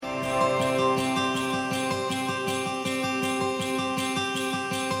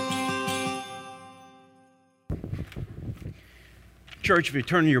Church, if you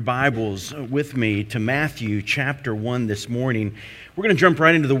turn your Bibles with me to Matthew chapter 1 this morning, we're going to jump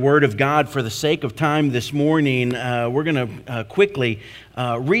right into the Word of God for the sake of time this morning. We're going to quickly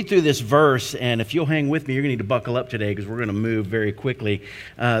read through this verse, and if you'll hang with me, you're going to need to buckle up today because we're going to move very quickly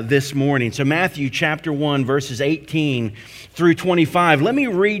this morning. So Matthew chapter 1, verses 18 through 25. Let me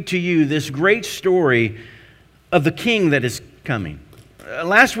read to you this great story of the King that is coming.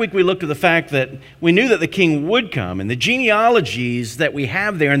 Last week we looked at the fact that we knew that the King would come, and the genealogies that we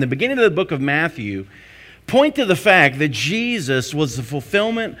have there in the beginning of the book of Matthew point to the fact that Jesus was the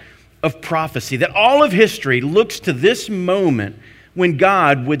fulfillment of prophecy, that all of history looks to this moment when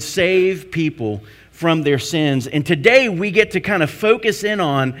God would save people from their sins. And today we get to kind of focus in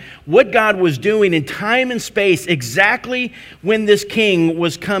on what God was doing in time and space exactly when this King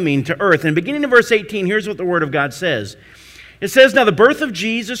was coming to earth. And beginning in verse 18, here's what the Word of God says. It says, "Now the birth of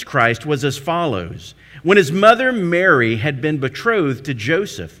Jesus Christ was as follows. When his mother Mary had been betrothed to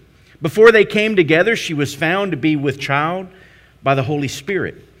Joseph, before they came together, she was found to be with child by the Holy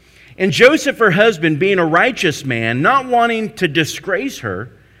Spirit. And Joseph, her husband, being a righteous man, not wanting to disgrace her,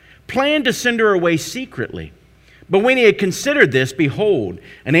 planned to send her away secretly. But when he had considered this, behold,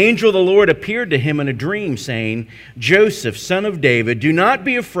 an angel of the Lord appeared to him in a dream, saying, 'Joseph, son of David, do not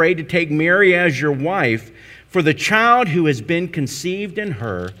be afraid to take Mary as your wife, for the child who has been conceived in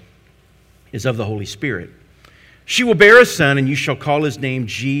her is of the Holy Spirit. She will bear a son, and you shall call his name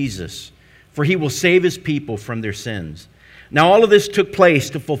Jesus, for he will save his people from their sins.' Now all of this took place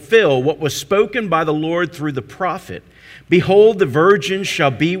to fulfill what was spoken by the Lord through the prophet. 'Behold, the virgin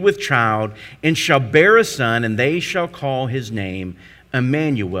shall be with child, and shall bear a son, and they shall call his name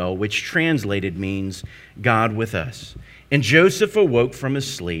Emmanuel,' which translated means God with us. And Joseph awoke from his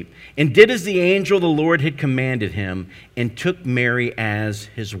sleep, and did as the angel of the Lord had commanded him, and took Mary as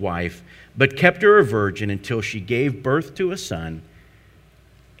his wife, but kept her a virgin until she gave birth to a son,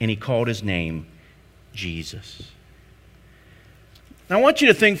 and he called his name Jesus." Now I want you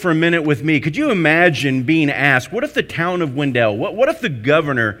to think for a minute with me. Could you imagine being asked, what if the town of Wendell, what if the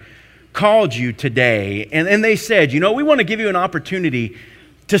governor called you today, and they said, we want to give you an opportunity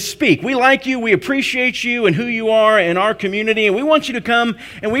to speak. We like you, we appreciate you and who you are in our community, and we want you to come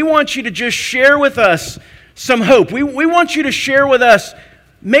and we want you to just share with us some hope. We want you to share with us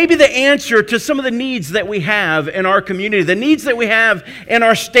maybe the answer to some of the needs that we have in our community, the needs that we have in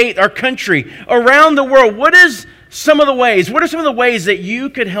our state, our country, around the world. What are some of the ways that you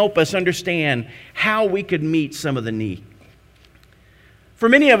could help us understand how we could meet some of the need? For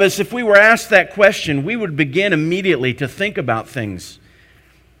many of us, if we were asked that question, we would begin immediately to think about things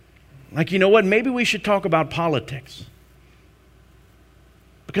like, maybe we should talk about politics.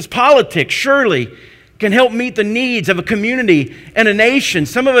 Because politics surely can help meet the needs of a community and a nation.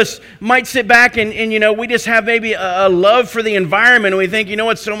 Some of us might sit back and we just have maybe a love for the environment, and we think,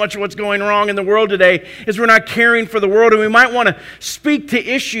 so much of what's going wrong in the world today is we're not caring for the world, and we might want to speak to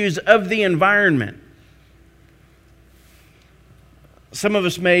issues of the environment. Some of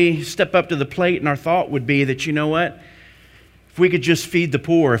us may step up to the plate, and our thought would be that, if we could just feed the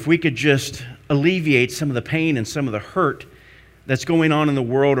poor, if we could just alleviate some of the pain and some of the hurt that's going on in the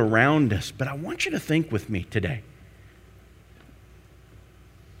world around us. But I want you to think with me today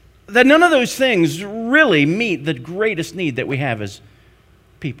that none of those things really meet the greatest need that we have as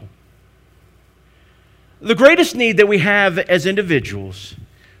people. The greatest need that we have as individuals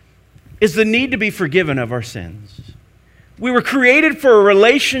is the need to be forgiven of our sins. We were created for a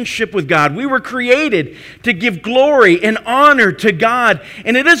relationship with God. We were created to give glory and honor to God.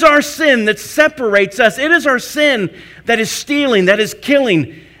 And it is our sin that separates us. It is our sin that is stealing, that is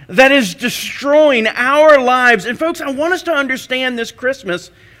killing, that is destroying our lives. And folks, I want us to understand this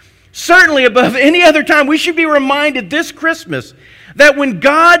Christmas, certainly above any other time, we should be reminded this Christmas that when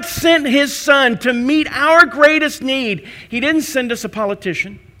God sent His Son to meet our greatest need, He didn't send us a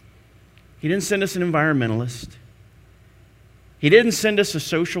politician. He didn't send us an environmentalist. He didn't send us a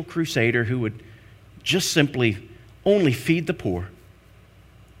social crusader who would just simply only feed the poor.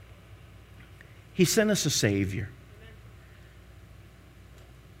 He sent us a Savior.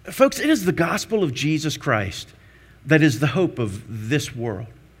 Folks, it is the gospel of Jesus Christ that is the hope of this world.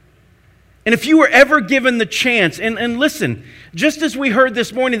 And if you were ever given the chance, and listen, just as we heard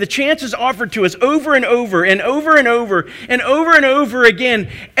this morning, the chance is offered to us over and over and over and over and over and over again,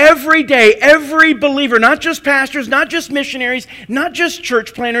 every day, every believer, not just pastors, not just missionaries, not just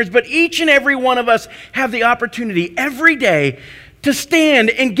church planners, but each and every one of us have the opportunity every day to stand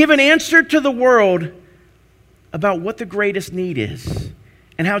and give an answer to the world about what the greatest need is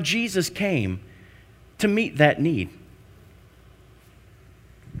and how Jesus came to meet that need.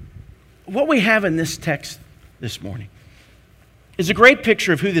 What we have in this text this morning is a great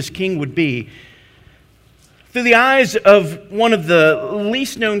picture of who this king would be through the eyes of one of the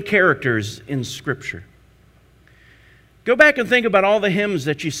least known characters in Scripture. Go back and think about all the hymns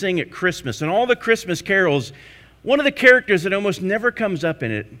that you sing at Christmas and all the Christmas carols. One of the characters that almost never comes up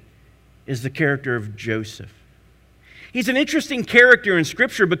in it is the character of Joseph. He's an interesting character in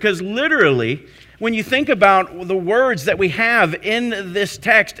Scripture because literally, when you think about the words that we have in this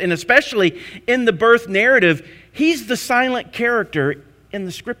text, and especially in the birth narrative, he's the silent character in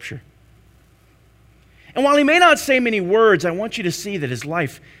the Scripture. And while he may not say many words, I want you to see that his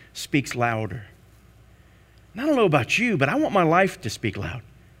life speaks louder. And I don't know about you, but I want my life to speak loud.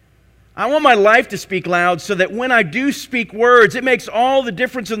 I want my life to speak loud so that when I do speak words, it makes all the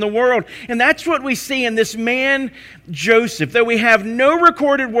difference in the world. And that's what we see in this man, Joseph. Though we have no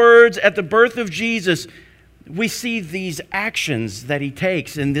recorded words at the birth of Jesus, we see these actions that he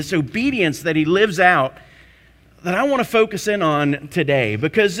takes and this obedience that he lives out that I want to focus in on today.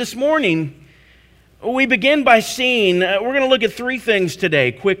 Because this morning, we begin by seeing, we're going to look at three things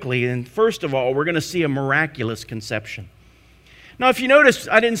today quickly. And first of all, we're going to see a miraculous conception. Now, if you notice,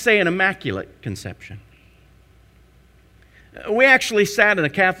 I didn't say an immaculate conception. We actually sat in a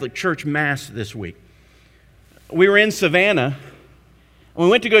Catholic church mass this week. We were in Savannah. We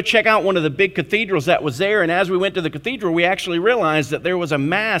went to go check out one of the big cathedrals that was there. And as we went to the cathedral, we actually realized that there was a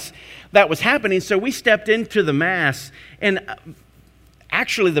mass that was happening. So we stepped into the mass. And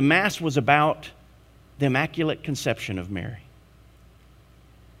actually, the mass was about the Immaculate Conception of Mary.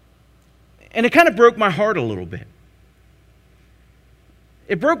 And it kind of broke my heart a little bit.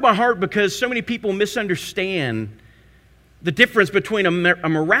 It broke my heart because so many people misunderstand the difference between a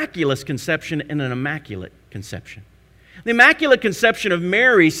miraculous conception and an immaculate conception. The Immaculate Conception of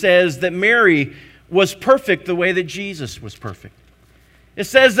Mary says that Mary was perfect the way that Jesus was perfect. It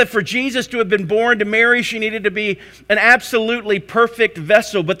says that for Jesus to have been born to Mary, she needed to be an absolutely perfect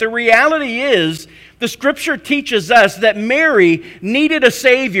vessel. But the reality is, the Scripture teaches us that Mary needed a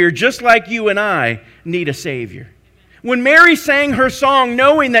Savior just like you and I need a Savior. When Mary sang her song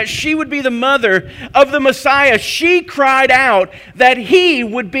knowing that she would be the mother of the Messiah, she cried out that He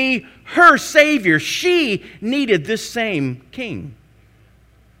would be her Savior. She needed this same King.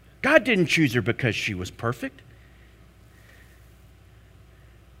 God didn't choose her because she was perfect.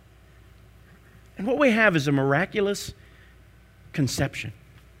 And what we have is a miraculous conception.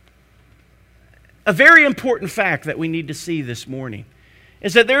 A very important fact that we need to see this morning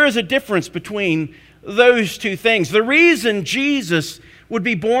is that there is a difference between those two things. The reason Jesus would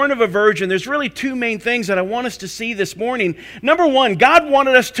be born of a virgin, there's really two main things that I want us to see this morning. Number one, God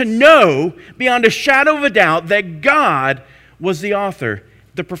wanted us to know beyond a shadow of a doubt that God was the author,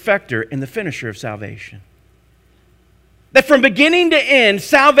 the perfecter, and the finisher of salvation. That from beginning to end,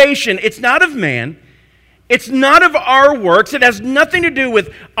 salvation, it's not of man, it's not of our works, it has nothing to do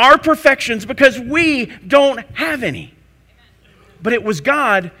with our perfections because we don't have any. But it was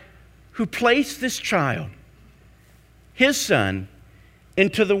God who placed this child, His Son,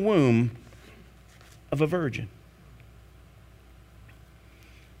 into the womb of a virgin.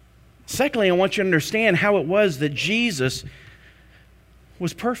 Secondly, I want you to understand how it was that Jesus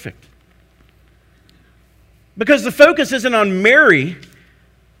was perfect. Because the focus isn't on Mary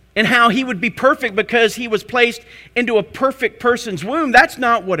and how He would be perfect because He was placed into a perfect person's womb. That's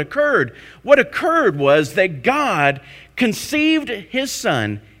not what occurred. What occurred was that God conceived His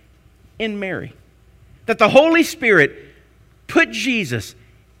Son in Mary. That the Holy Spirit put Jesus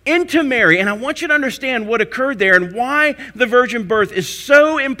into Mary. And I want you to understand what occurred there and why the virgin birth is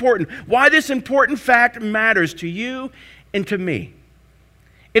so important. Why this important fact matters to you and to me.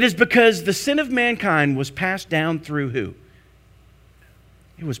 It is because the sin of mankind was passed down through who?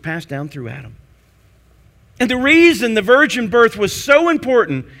 It was passed down through Adam. And the reason the virgin birth was so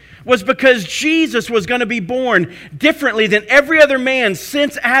important was because Jesus was going to be born differently than every other man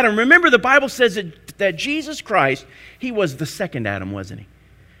since Adam. Remember, the Bible says that Jesus Christ, He was the second Adam, wasn't He?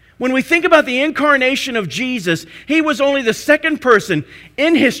 When we think about the incarnation of Jesus, He was only the second person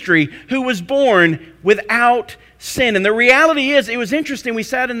in history who was born without sin. And the reality is, it was interesting, we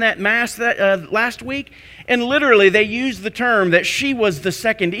sat in that mass last week, and literally they used the term that she was the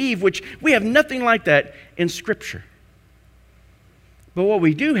second Eve, which we have nothing like that in Scripture. But what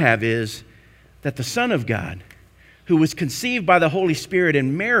we do have is that the Son of God, who was conceived by the Holy Spirit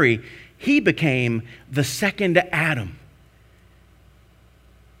in Mary, He became the second Adam.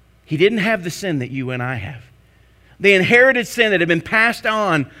 He didn't have the sin that you and I have. The inherited sin that had been passed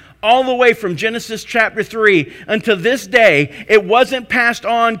on all the way from Genesis chapter 3 until this day, it wasn't passed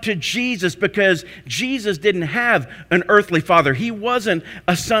on to Jesus because Jesus didn't have an earthly father. He wasn't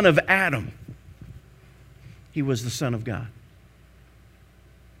a son of Adam. He was the Son of God.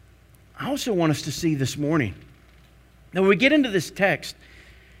 I also want us to see this morning. Now, when we get into this text,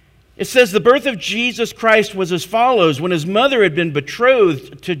 it says the birth of Jesus Christ was as follows: when his mother had been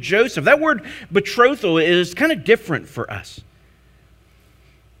betrothed to Joseph. That word betrothal is kind of different for us.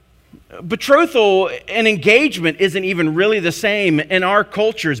 Betrothal and engagement isn't even really the same in our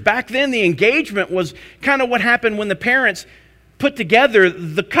cultures. Back then, the engagement was kind of what happened when the parents put together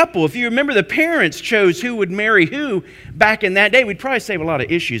the couple. If you remember, the parents chose who would marry who back in that day. We'd probably save a lot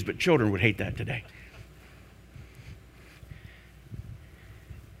of issues, but children would hate that today.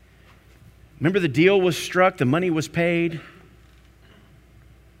 Remember, the deal was struck, the money was paid,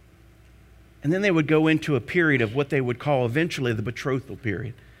 and then they would go into a period of what they would call eventually the betrothal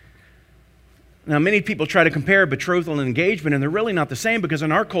period. Now, many people try to compare betrothal and engagement, and they're really not the same, because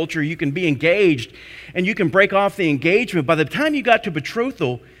in our culture, you can be engaged and you can break off the engagement. By the time you got to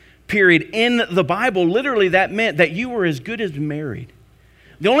betrothal period in the Bible, literally that meant that you were as good as married.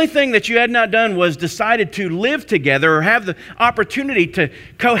 The only thing that you had not done was decided to live together or have the opportunity to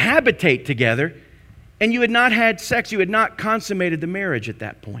cohabitate together, and you had not had sex. You had not consummated the marriage at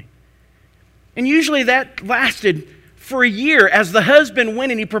that point. And usually that lasted for a year as the husband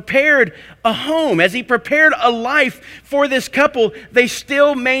went and he prepared a home, as he prepared a life for this couple. They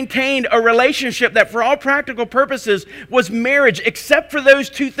still maintained a relationship that for all practical purposes was marriage, except for those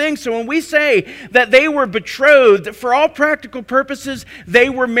two things. So when we say that they were betrothed, for all practical purposes, they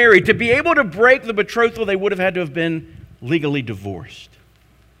were married. To be able to break the betrothal, they would have had to have been legally divorced.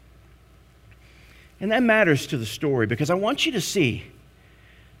 And that matters to the story, because I want you to see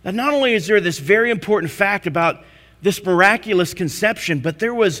that not only is there this very important fact about this miraculous conception, but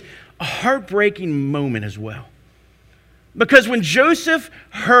there was a heartbreaking moment as well. Because when Joseph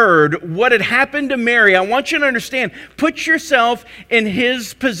heard what had happened to Mary, I want you to understand, put yourself in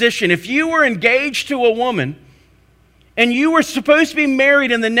his position. If you were engaged to a woman and you were supposed to be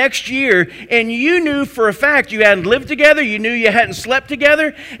married in the next year, and you knew for a fact you hadn't lived together, you knew you hadn't slept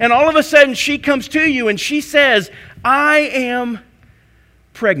together, and all of a sudden she comes to you and she says, "I am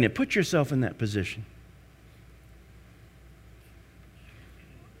pregnant." Put yourself in that position.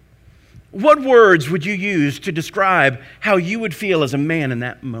 What words would you use to describe how you would feel as a man in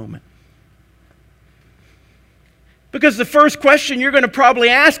that moment? Because the first question you're going to probably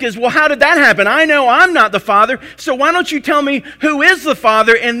ask is, well, how did that happen? I know I'm not the father, so why don't you tell me who is the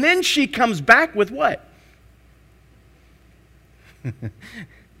father? And then she comes back with what?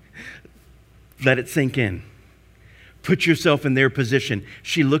 Let it sink in. Put yourself in their position.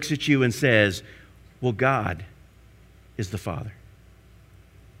 She looks at you and says, well, God is the father.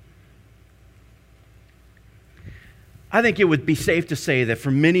 I think it would be safe to say that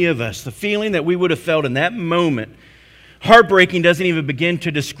for many of us, the feeling that we would have felt in that moment, heartbreaking doesn't even begin to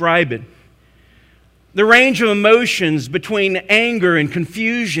describe it. The range of emotions between anger and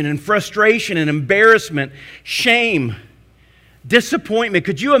confusion and frustration and embarrassment, shame, disappointment.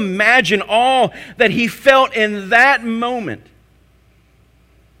 Could you imagine all that he felt in that moment?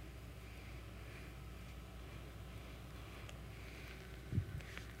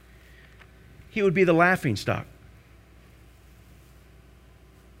 He would be the laughingstock.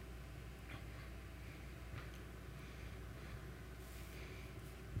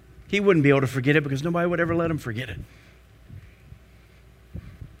 He wouldn't be able to forget it because nobody would ever let him forget it.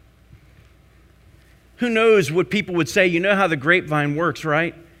 Who knows what people would say? You know how the grapevine works,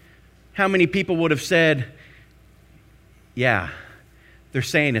 right? How many people would have said, yeah, they're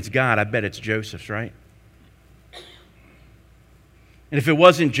saying it's God. I bet it's Joseph's, right? And if it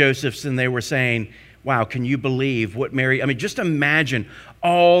wasn't Joseph's, then they were saying, wow, can you believe what Mary... I mean, just imagine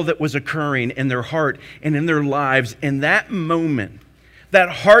all that was occurring in their heart and in their lives in that moment. That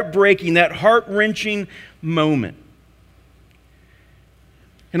heartbreaking, that heart-wrenching moment.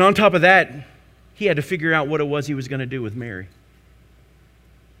 And on top of that, he had to figure out what it was he was going to do with Mary.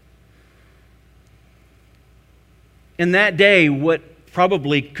 In that day, what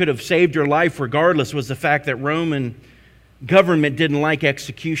probably could have saved her life regardless was the fact that Roman government didn't like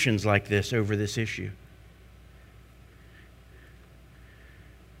executions like this over this issue.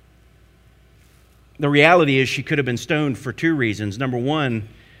 The reality is she could have been stoned for two reasons. Number one,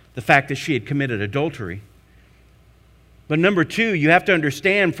 the fact that she had committed adultery. But number two, you have to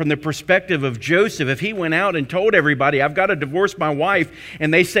understand from the perspective of Joseph, if he went out and told everybody, I've got to divorce my wife,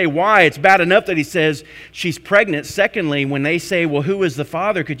 and they say, why? It's bad enough that he says she's pregnant. Secondly, when they say, well, who is the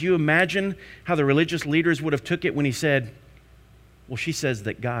father? Could you imagine how the religious leaders would have took it when he said, well, she says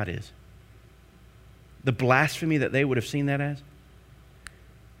that God is? The blasphemy that they would have seen that as?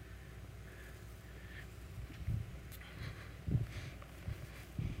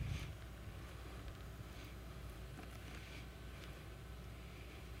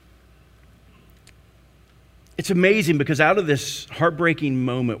 It's amazing because out of this heartbreaking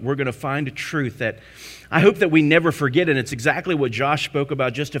moment, we're going to find a truth that I hope that we never forget, and it's exactly what Josh spoke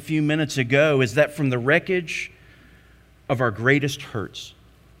about just a few minutes ago, is that from the wreckage of our greatest hurts,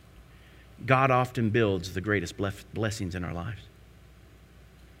 God often builds the greatest blessings in our lives.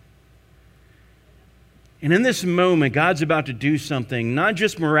 And in this moment, God's about to do something not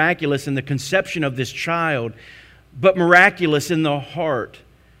just miraculous in the conception of this child, but miraculous in the heart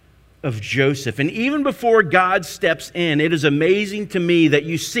of Joseph. And even before God steps in, it is amazing to me that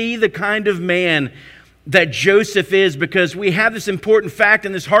you see the kind of man that Joseph is, because we have this important fact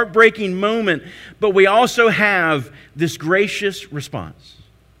in this heartbreaking moment, but we also have this gracious response.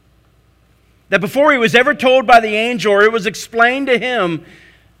 That before he was ever told by the angel, or it was explained to him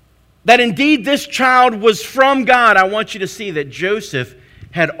that indeed this child was from God, I want you to see that Joseph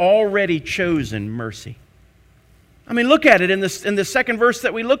had already chosen mercy. I mean, look at it in the second verse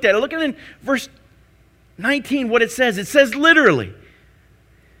that we looked at. Look at it in verse 19, what it says. It says literally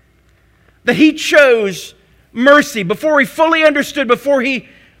that he chose mercy before he fully understood, before he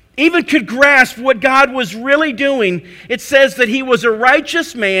even could grasp what God was really doing. It says that he was a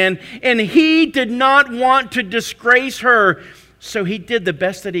righteous man and he did not want to disgrace her, so he did the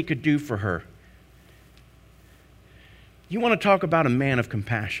best that he could do for her. You want to talk about a man of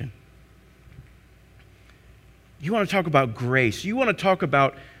compassion? You want to talk about grace? You want to talk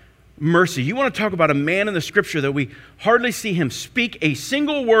about mercy? You want to talk about a man in the Scripture that we hardly see him speak a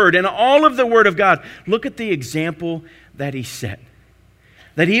single word in all of the Word of God? Look at the example that he set.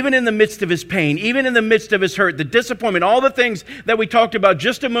 That even in the midst of his pain, even in the midst of his hurt, the disappointment, all the things that we talked about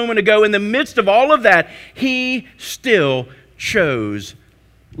just a moment ago, in the midst of all of that, he still chose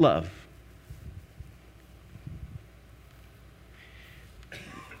love.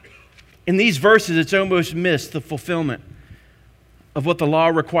 In these verses, it's almost missed the fulfillment of what the law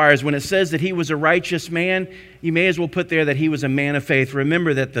requires. When it says that he was a righteous man, you may as well put there that he was a man of faith.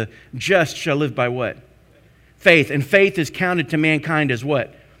 Remember that the just shall live by what? Faith. And faith is counted to mankind as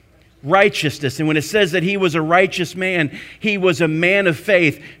what? Righteousness. And when it says that he was a righteous man, he was a man of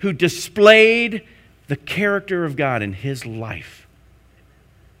faith who displayed the character of God in his life.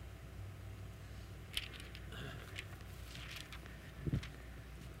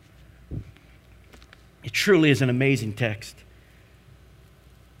 It truly is an amazing text.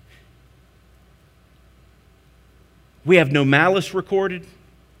 We have no malice recorded.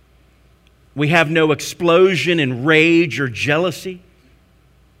 We have no explosion in rage or jealousy.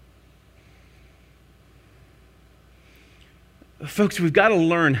 Folks, we've got to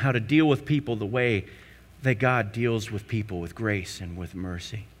learn how to deal with people the way that God deals with people, with grace and with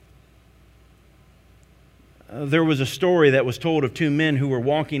mercy. There was a story that was told of two men who were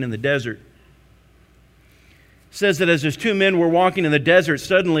walking in the desert. It says that as those two men were walking in the desert,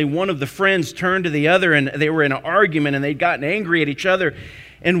 suddenly one of the friends turned to the other, and they were in an argument, and they'd gotten angry at each other.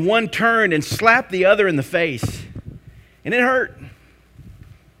 And one turned and slapped the other in the face. And it hurt.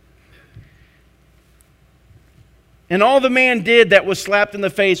 And all the man did that was slapped in the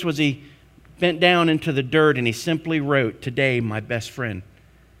face was he bent down into the dirt and he simply wrote, "Today my best friend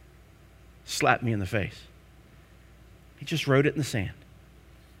slapped me in the face." He just wrote it in the sand.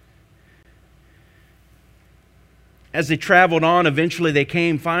 As they traveled on, eventually they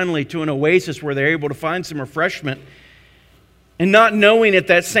came finally to an oasis where they were able to find some refreshment. And not knowing it,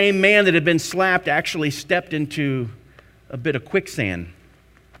 that same man that had been slapped actually stepped into a bit of quicksand.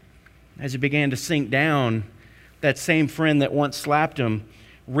 As he began to sink down, that same friend that once slapped him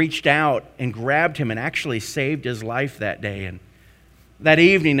reached out and grabbed him and actually saved his life that day. And that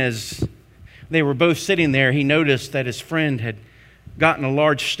evening, as they were both sitting there, he noticed that his friend had gotten a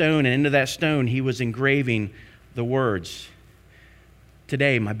large stone, and into that stone he was engraving the words,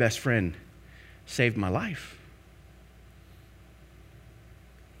 "Today my best friend saved my life."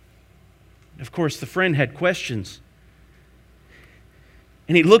 Of course, the friend had questions.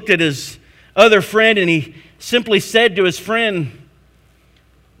 And he looked at his other friend and he simply said to his friend,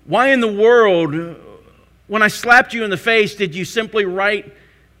 "Why in the world, when I slapped you in the face, did you simply write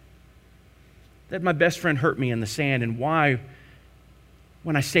that my best friend hurt me in the sand? And why,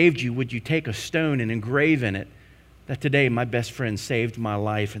 when I saved you, would you take a stone and engrave in it that today my best friend saved my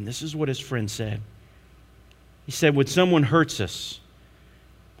life?" And this is what his friend said. He said, "When someone hurts us,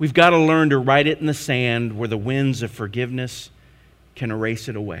 we've got to learn to write it in the sand where the winds of forgiveness can erase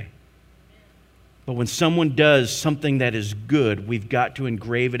it away. But when someone does something that is good, we've got to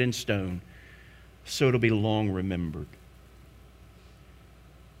engrave it in stone so it'll be long remembered."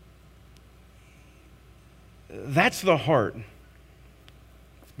 That's the heart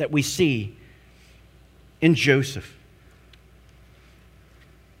that we see in Joseph.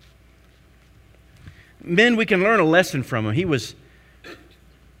 Men, we can learn a lesson from him. He was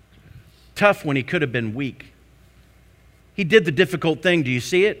tough when he could have been weak. He did the difficult thing. Do you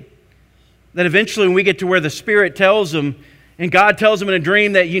see it? That eventually when we get to where the Spirit tells him, and God tells him in a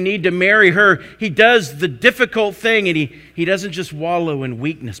dream that you need to marry her, he does the difficult thing, and he doesn't just wallow in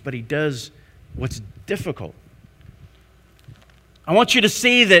weakness, but he does what's difficult. I want you to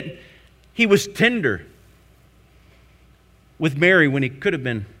see that he was tender with Mary when he could have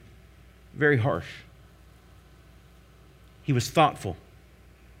been very harsh. He was thoughtful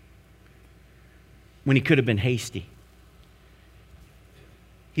when he could have been hasty.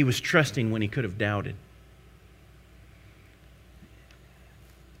 He was trusting when he could have doubted.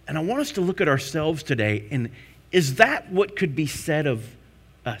 And I want us to look at ourselves today, and is that what could be said of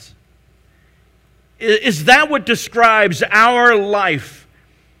us? Is that what describes our life?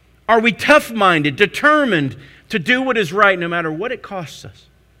 Are we tough-minded, determined to do what is right no matter what it costs us?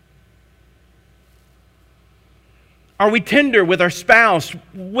 Are we tender with our spouse,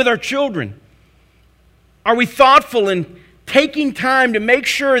 with our children? Are we thoughtful in taking time to make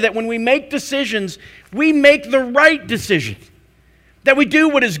sure that when we make decisions, we make the right decision? That we do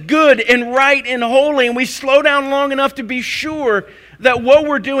what is good and right and holy, and we slow down long enough to be sure that what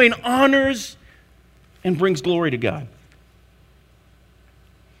we're doing honors and brings glory to God.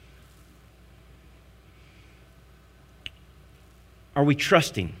 Are we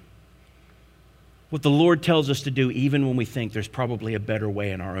trusting what the Lord tells us to do even when we think there's probably a better way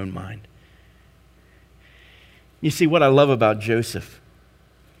in our own mind? You see, what I love about Joseph,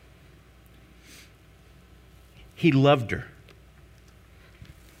 he loved her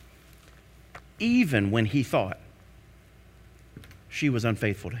even when he thought she was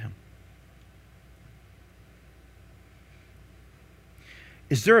unfaithful to him.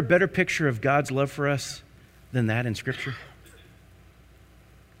 Is there a better picture of God's love for us than that in Scripture?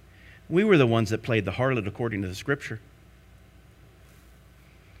 We were the ones that played the harlot according to the Scripture.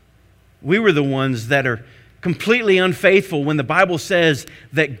 We were the ones that are completely unfaithful when the Bible says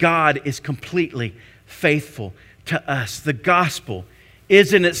that God is completely faithful to us. The gospel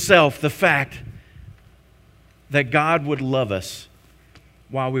is in itself the fact that God would love us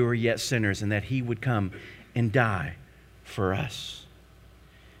while we were yet sinners and that He would come and die for us.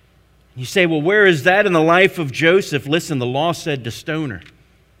 You say, well, where is that in the life of Joseph? Listen, the law said to stone her.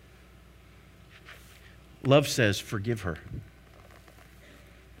 Love says, forgive her.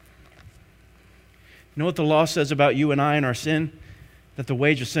 You know what the law says about you and I and our sin? That the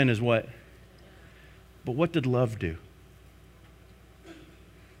wage of sin is what? But what did love do?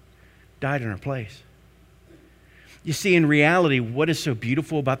 Died in our place. You see, in reality, what is so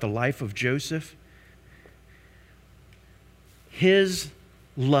beautiful about the life of Joseph? His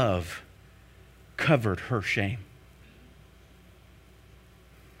love covered her shame.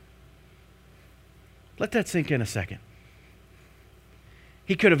 Let that sink in a second.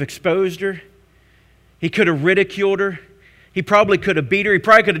 He could have exposed her. He could have ridiculed her. He probably could have beat her. He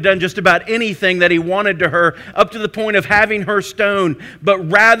probably could have done just about anything that he wanted to her, up to the point of having her stoned. But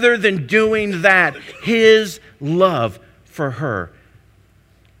rather than doing that, his love for her,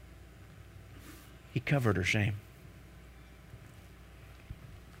 he covered her shame.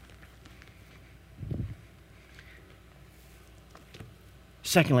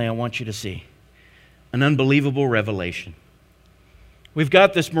 Secondly, I want you to see an unbelievable revelation. We've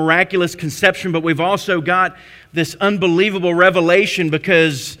got this miraculous conception, but we've also got this unbelievable revelation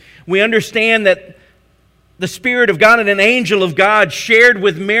because we understand that the Spirit of God and an angel of God shared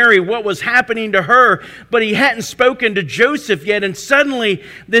with Mary what was happening to her, but he hadn't spoken to Joseph yet, and suddenly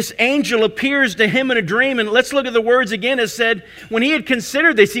this angel appears to him in a dream. And let's look at the words again. It said, when he had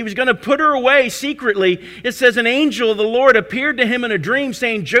considered this, he was going to put her away secretly. It says, an angel of the Lord appeared to him in a dream,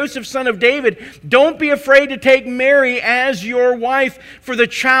 saying, Joseph, son of David, don't be afraid to take Mary as your wife, for the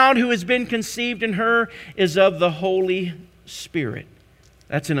child who has been conceived in her is of the Holy Spirit.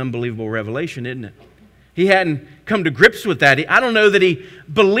 That's an unbelievable revelation, isn't it? He hadn't come to grips with that. I don't know that he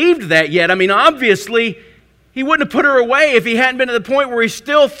believed that yet. I mean, obviously, he wouldn't have put her away if he hadn't been to the point where he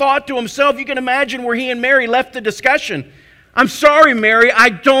still thought to himself. You can imagine where he and Mary left the discussion. I'm sorry, Mary, I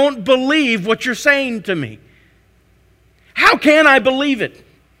don't believe what you're saying to me. How can I believe it?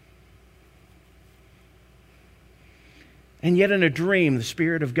 And yet in a dream, the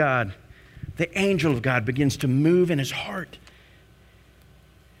Spirit of God, the angel of God, begins to move in his heart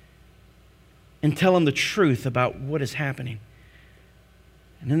and tell him the truth about what is happening.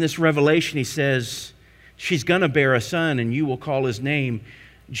 And in this revelation, he says, she's going to bear a son, and you will call his name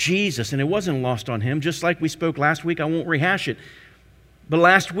Jesus. And it wasn't lost on him. Just like we spoke last week, I won't rehash it. But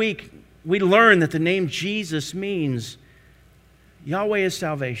last week, we learned that the name Jesus means Yahweh is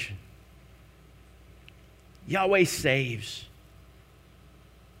salvation. Yahweh saves.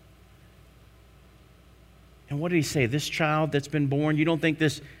 And what did he say? This child that's been born, you don't think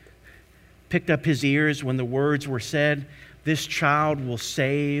this picked up his ears when the words were said, this child will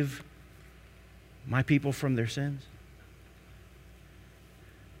save my people from their sins?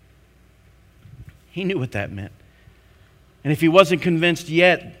 He knew what that meant. And if he wasn't convinced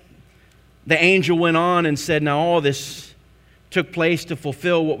yet, the angel went on and said, now all this took place to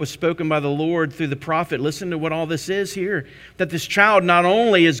fulfill what was spoken by the Lord through the prophet. Listen to what all this is here. That this child not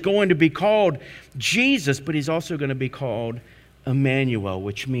only is going to be called Jesus, but he's also going to be called Emmanuel,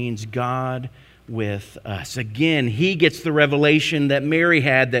 which means God with us. Again, he gets the revelation that Mary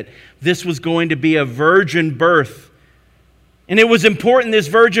had, that this was going to be a virgin birth. And it was important, this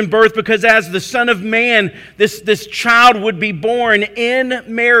virgin birth, because as the Son of Man, this child would be born in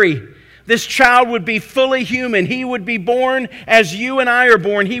Mary. This child would be fully human. He would be born as you and I are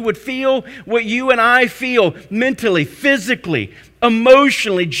born. He would feel what you and I feel mentally, physically,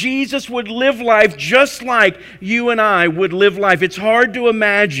 emotionally. Jesus would live life just like you and I would live life. It's hard to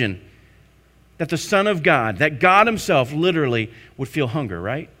imagine that the Son of God, that God Himself literally would feel hunger,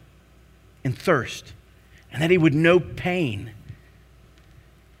 right? And thirst. And that He would know pain.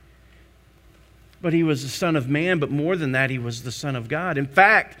 But He was the Son of Man, but more than that, He was the Son of God. In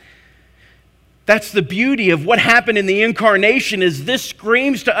fact, that's the beauty of what happened in the incarnation, is this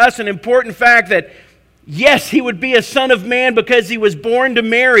screams to us an important fact that, yes, He would be a Son of Man because He was born to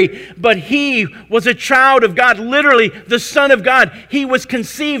Mary, but He was a child of God, literally the Son of God. He was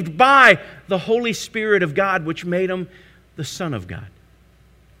conceived by the Holy Spirit of God, which made Him the Son of God.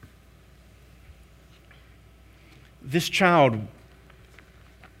 This child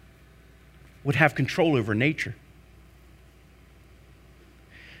would have control over nature.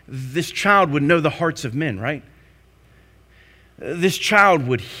 This child would know the hearts of men, right? This child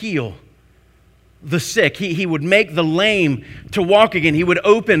would heal the sick. He would make the lame to walk again. He would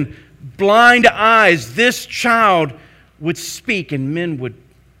open blind eyes. This child would speak and men would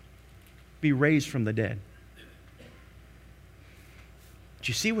be raised from the dead. Do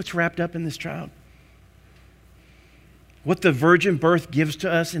you see what's wrapped up in this child? What the virgin birth gives to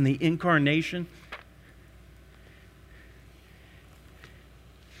us in the incarnation?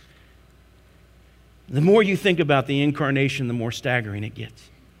 The more you think about the incarnation, the more staggering it gets.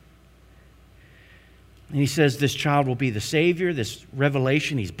 And he says this child will be the Savior, this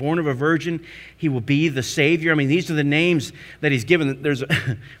revelation. He's born of a virgin. He will be the Savior. I mean, these are the names that he's given.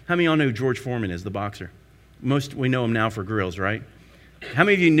 How many of y'all know who George Foreman is, the boxer? Most, we know him now for grills, right? How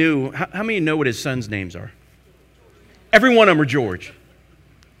many of you knew, how many of you know what his sons' names are? Every one of them are George.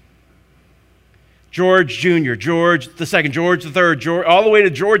 George Jr., George the second, George the third, George, all the way to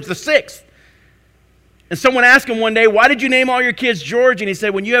George the sixth. And someone asked him one day, why did you name all your kids George? And he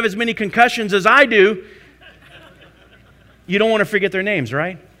said, when you have as many concussions as I do, you don't want to forget their names,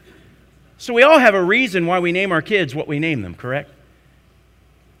 right? So we all have a reason why we name our kids what we name them, correct?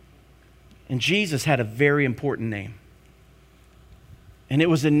 And Jesus had a very important name. And it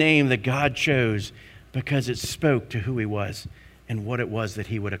was a name that God chose because it spoke to who He was and what it was that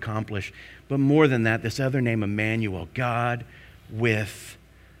He would accomplish. But more than that, this other name, Emmanuel, God with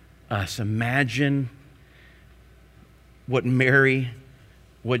us. Imagine what Mary,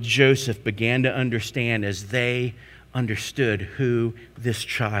 what Joseph began to understand as they understood who this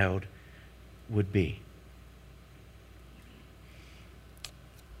child would be.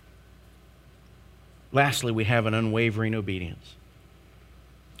 Lastly, we have an unwavering obedience.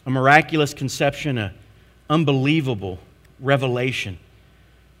 A miraculous conception, an unbelievable revelation,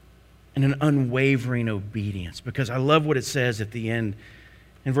 and an unwavering obedience. Because I love what it says at the end.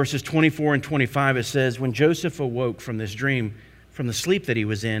 In verses 24 and 25, it says, when Joseph awoke from this dream, from the sleep that he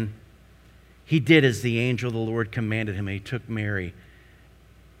was in, he did as the angel of the Lord commanded him, and he took Mary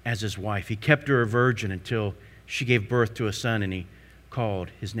as his wife. He kept her a virgin until she gave birth to a son, and he called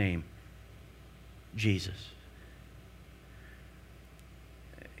his name Jesus.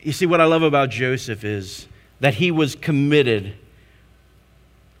 You see, what I love about Joseph is that he was committed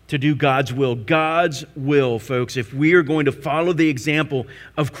to do God's will. God's will, folks, if we are going to follow the example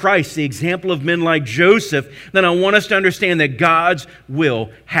of Christ, the example of men like Joseph, then I want us to understand that God's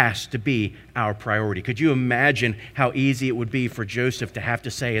will has to be our priority. Could you imagine how easy it would be for Joseph to have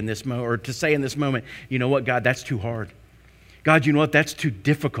to say in this moment, you know what, God, that's too hard. God, you know what, that's too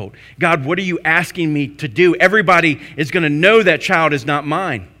difficult. God, what are you asking me to do? Everybody is going to know that child is not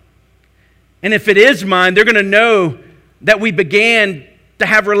mine. And if it is mine, they're going to know that we began to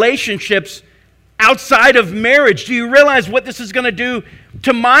have relationships outside of marriage. Do you realize what this is going to do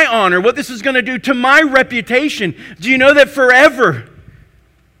to my honor, what this is going to do to my reputation? Do you know that forever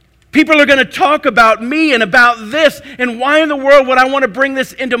People are going to talk about me and about this, and why in the world would I want to bring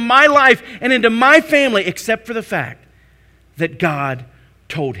this into my life and into my family, except for the fact that God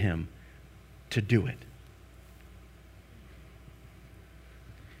told him to do it.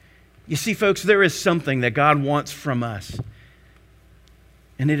 You see, folks, there is something that God wants from us,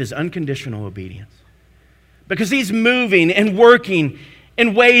 and it is unconditional obedience. Because he's moving and working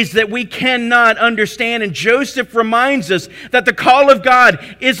in ways that we cannot understand. And Joseph reminds us that the call of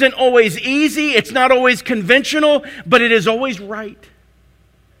God isn't always easy, it's not always conventional, but it is always right.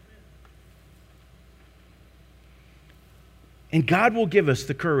 And God will give us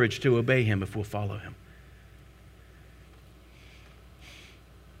the courage to obey him if we'll follow him.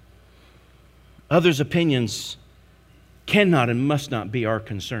 Others' opinions cannot and must not be our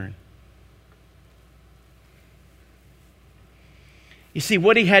concern. You see,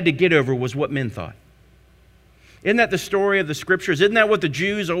 what he had to get over was what men thought. Isn't that the story of the Scriptures? Isn't that what the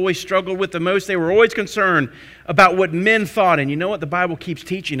Jews always struggled with the most? They were always concerned about what men thought. And you know what the Bible keeps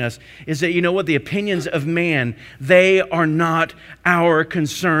teaching us? Is that, you know what, the opinions of man, they are not our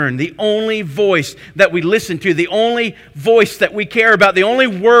concern. The only voice that we listen to, the only voice that we care about, the only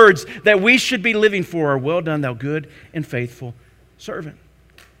words that we should be living for are, "Well done, thou good and faithful servant."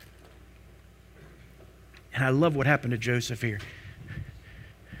 And I love what happened to Joseph here.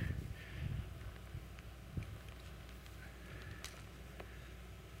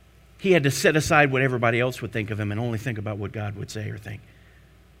 He had to set aside what everybody else would think of him and only think about what God would say or think.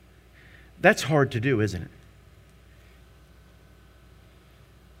 That's hard to do, isn't it?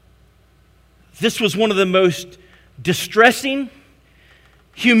 This was one of the most distressing,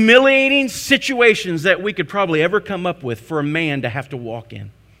 humiliating situations that we could probably ever come up with for a man to have to walk in.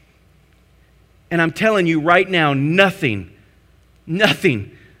 And I'm telling you right now, nothing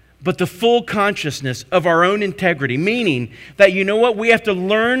but the full consciousness of our own integrity, meaning that, you know what, we have to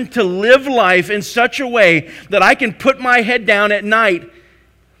learn to live life in such a way that I can put my head down at night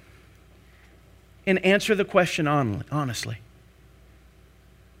and answer the question honestly.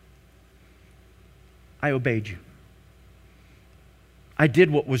 I obeyed you. I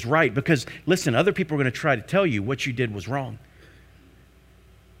did what was right because, listen, other people are going to try to tell you what you did was wrong.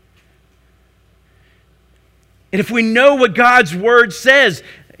 And if we know what God's Word says,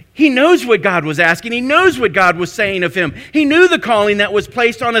 he knows what God was asking. He knows what God was saying of him. He knew the calling that was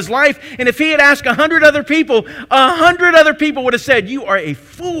placed on his life. And if he had asked 100 other people, 100 other people would have said, "You are a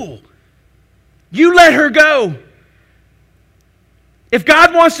fool. You let her go. If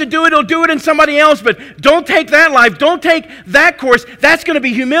God wants to do it, he'll do it in somebody else. But don't take that life. Don't take that course. That's going to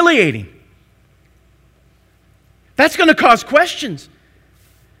be humiliating. That's going to cause questions."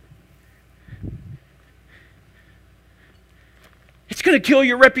 It's going to kill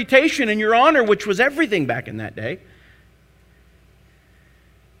your reputation and your honor, which was everything back in that day.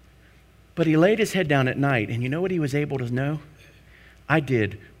 But he laid his head down at night, and you know what he was able to know? I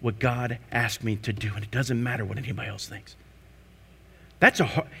did what God asked me to do, and it doesn't matter what anybody else thinks.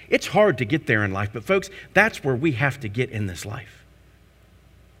 It's hard to get there in life, but folks, that's where we have to get in this life.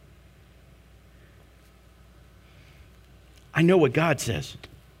 I know what God says.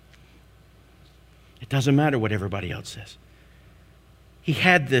 It doesn't matter what everybody else says. He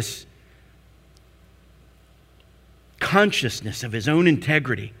had this consciousness of his own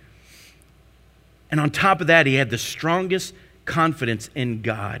integrity. And on top of that, he had the strongest confidence in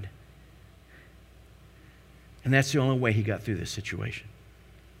God. And that's the only way he got through this situation.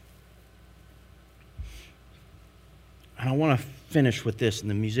 And I want to finish with this,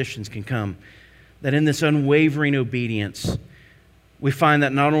 and the musicians can come, that in this unwavering obedience, we find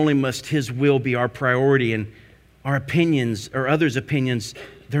that not only must his will be our priority, and our opinions or others' opinions,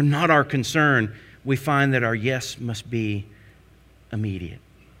 they're not our concern. We find that our yes must be immediate.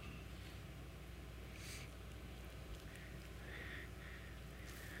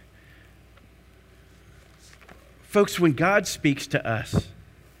 Folks, when God speaks to us,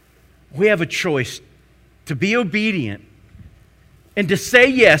 we have a choice to be obedient and to say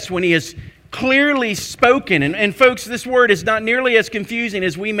yes when he has clearly spoken. And folks, this word is not nearly as confusing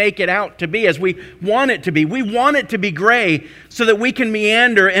as we make it out to be, as we want it to be. We want it to be gray so that we can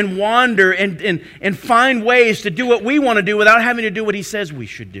meander and wander and find ways to do what we want to do without having to do what he says we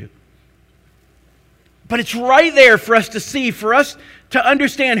should do. But it's right there for us to see, for us to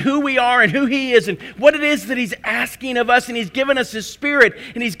understand who we are and who he is and what it is that he's asking of us. And he's given us his Spirit,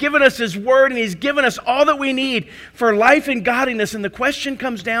 and he's given us his word, and he's given us all that we need for life and godliness. And the question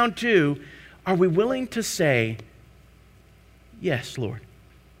comes down to, are we willing to say, "Yes, Lord"?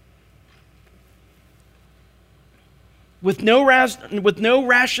 With no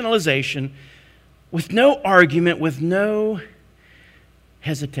rationalization, with no argument, with no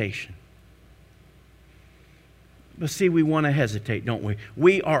hesitation. But see, we want to hesitate, don't we?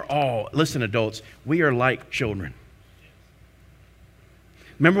 We are all, listen adults, we are like children.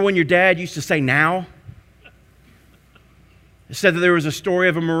 Remember when your dad used to say now? It said that there was a story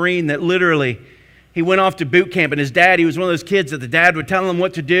of a Marine that literally, he went off to boot camp, and his dad, he was one of those kids that the dad would tell him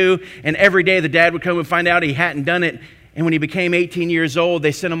what to do, and every day the dad would come and find out he hadn't done it. And when he became 18 years old,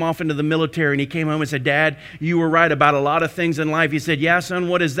 they sent him off into the military, and he came home and said, "Dad, you were right about a lot of things in life." He said, "Yeah, son,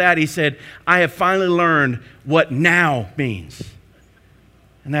 what is that?" He said, "I have finally learned what now means."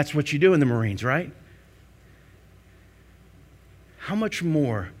 And that's what you do in the Marines, right? How much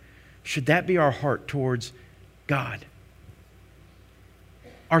more should that be our heart towards God,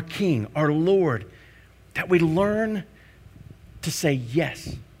 our King, our Lord, that we learn to say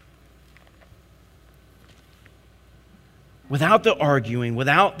yes? Without the arguing,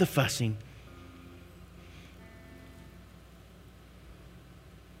 without the fussing.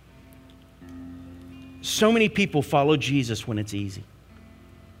 So many people follow Jesus when it's easy.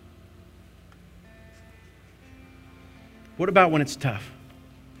 What about when it's tough?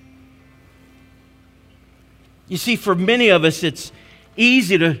 You see, for many of us, it's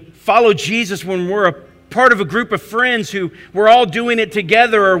easy to follow Jesus when we're a part of a group of friends who we're all doing it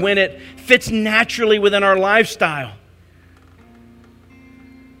together, or when it fits naturally within our lifestyle.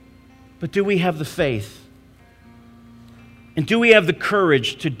 But do we have the faith? And do we have the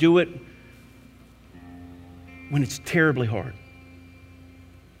courage to do it when it's terribly hard?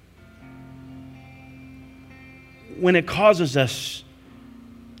 When it causes us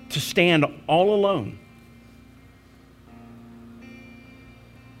to stand all alone?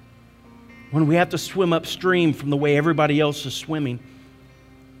 When we have to swim upstream from the way everybody else is swimming?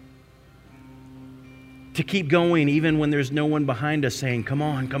 To keep going even when there's no one behind us saying, "Come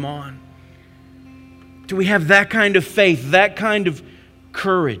on, come on." Do we have that kind of faith, that kind of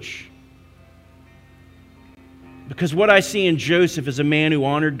courage? Because what I see in Joseph is a man who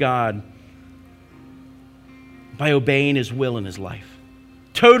honored God by obeying His will in his life.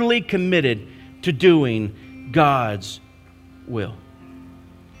 Totally committed to doing God's will.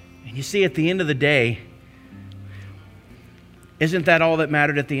 And you see, at the end of the day, isn't that all that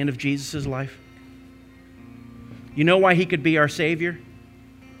mattered at the end of Jesus' life? You know why He could be our Savior?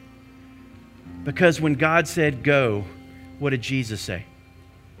 Because when God said go, what did Jesus say?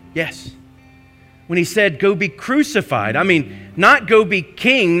 Yes. When He said go be crucified, I mean, not go be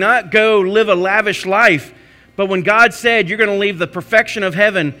king, not go live a lavish life, but when God said you're going to leave the perfection of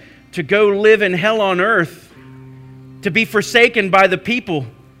heaven to go live in hell on earth, to be forsaken by the people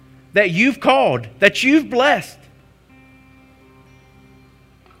that you've called, that you've blessed,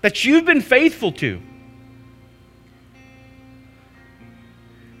 that you've been faithful to.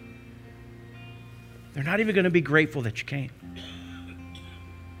 They're not even going to be grateful that you came.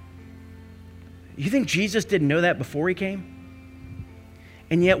 You think Jesus didn't know that before He came?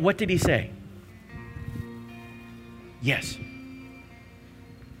 And yet, what did He say? Yes.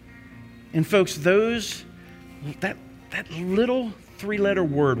 And folks, that little three-letter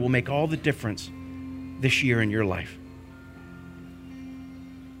word will make all the difference this year in your life.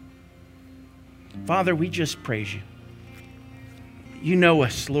 Father, we just praise You. You know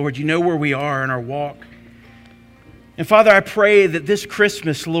us, Lord. You know where we are in our walk. And Father, I pray that this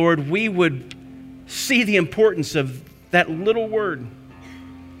Christmas, Lord, we would see the importance of that little word.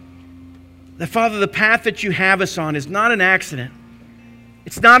 That, Father, the path that You have us on is not an accident.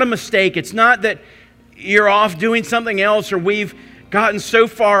 It's not a mistake. It's not that You're off doing something else or we've gotten so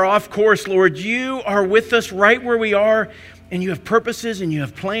far off course, Lord. You are with us right where we are, and You have purposes and You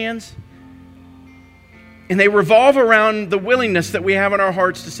have plans. And they revolve around the willingness that we have in our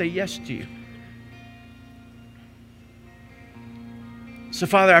hearts to say yes to You. So,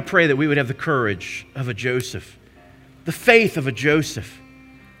 Father, I pray that we would have the courage of a Joseph, the faith of a Joseph,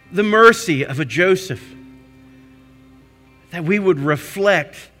 the mercy of a Joseph, that we would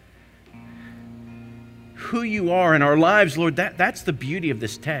reflect who You are in our lives, Lord. That's the beauty of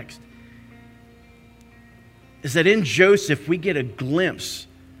this text, is that in Joseph we get a glimpse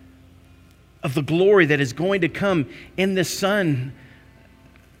of the glory that is going to come in this Son.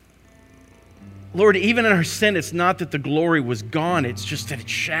 Lord, even in our sin, it's not that the glory was gone, it's just that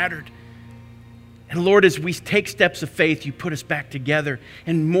it's shattered. And Lord, as we take steps of faith, You put us back together,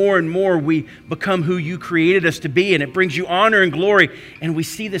 and more we become who You created us to be, and it brings You honor and glory, and we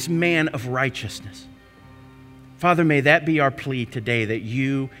see this man of righteousness. Father, may that be our plea today, that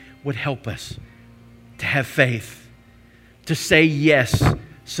You would help us to have faith, to say yes,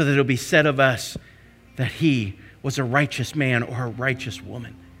 so that it'll be said of us that he was a righteous man or a righteous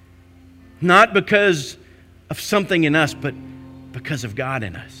woman. Not because of something in us, but because of God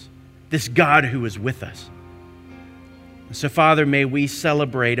in us, this God who is with us. And so, Father, may we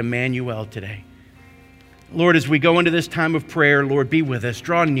celebrate Emmanuel today. Lord, as we go into this time of prayer, Lord, be with us,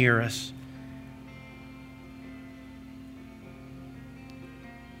 draw near us.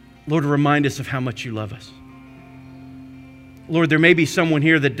 Lord, remind us of how much you love us. Lord, there may be someone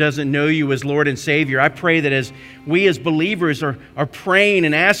here that doesn't know you as Lord and Savior. I pray that as we as believers are praying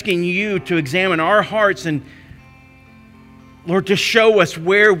and asking you to examine our hearts and, Lord, to show us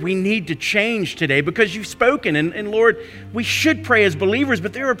where we need to change today because you've spoken. And Lord, we should pray as believers,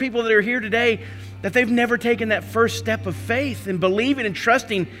 but there are people that are here today that they've never taken that first step of faith and believing and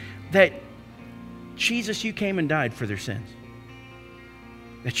trusting that, Jesus, you came and died for their sins.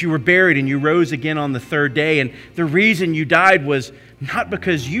 That you were buried and you rose again on the third day. And the reason you died was not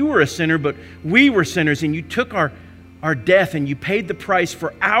because you were a sinner, but we were sinners. And you took our death and you paid the price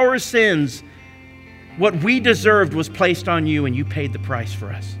for our sins. What we deserved was placed on you and you paid the price for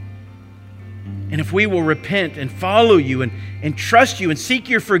us. And if we will repent and follow you and trust you and seek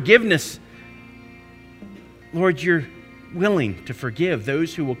your forgiveness, Lord, you're willing to forgive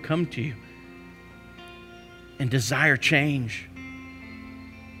those who will come to you and desire change.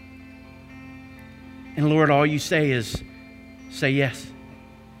 And Lord, all you say is, say yes.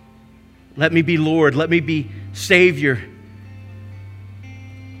 Let me be Lord. Let me be Savior.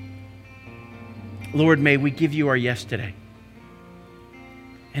 Lord, may we give you our yes today.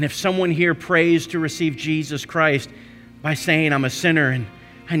 And if someone here prays to receive Jesus Christ by saying, I'm a sinner and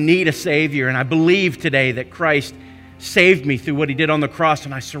I need a Savior, and I believe today that Christ saved me through what He did on the cross,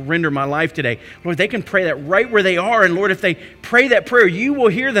 and I surrender my life today, Lord, they can pray that right where they are. And Lord, if they pray that prayer, you will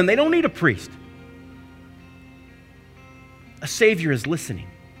hear them. They don't need a priest. A Savior is listening.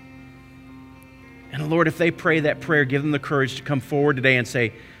 And Lord, if they pray that prayer, give them the courage to come forward today and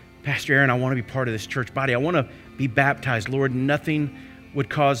say, Pastor Aaron, I want to be part of this church body. I want to be baptized. Lord, nothing would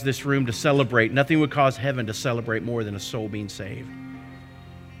cause this room to celebrate. Nothing would cause heaven to celebrate more than a soul being saved.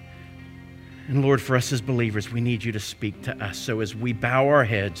 And Lord, for us as believers, we need you to speak to us. So as we bow our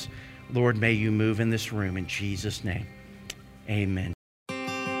heads, Lord, may you move in this room in Jesus' name. Amen.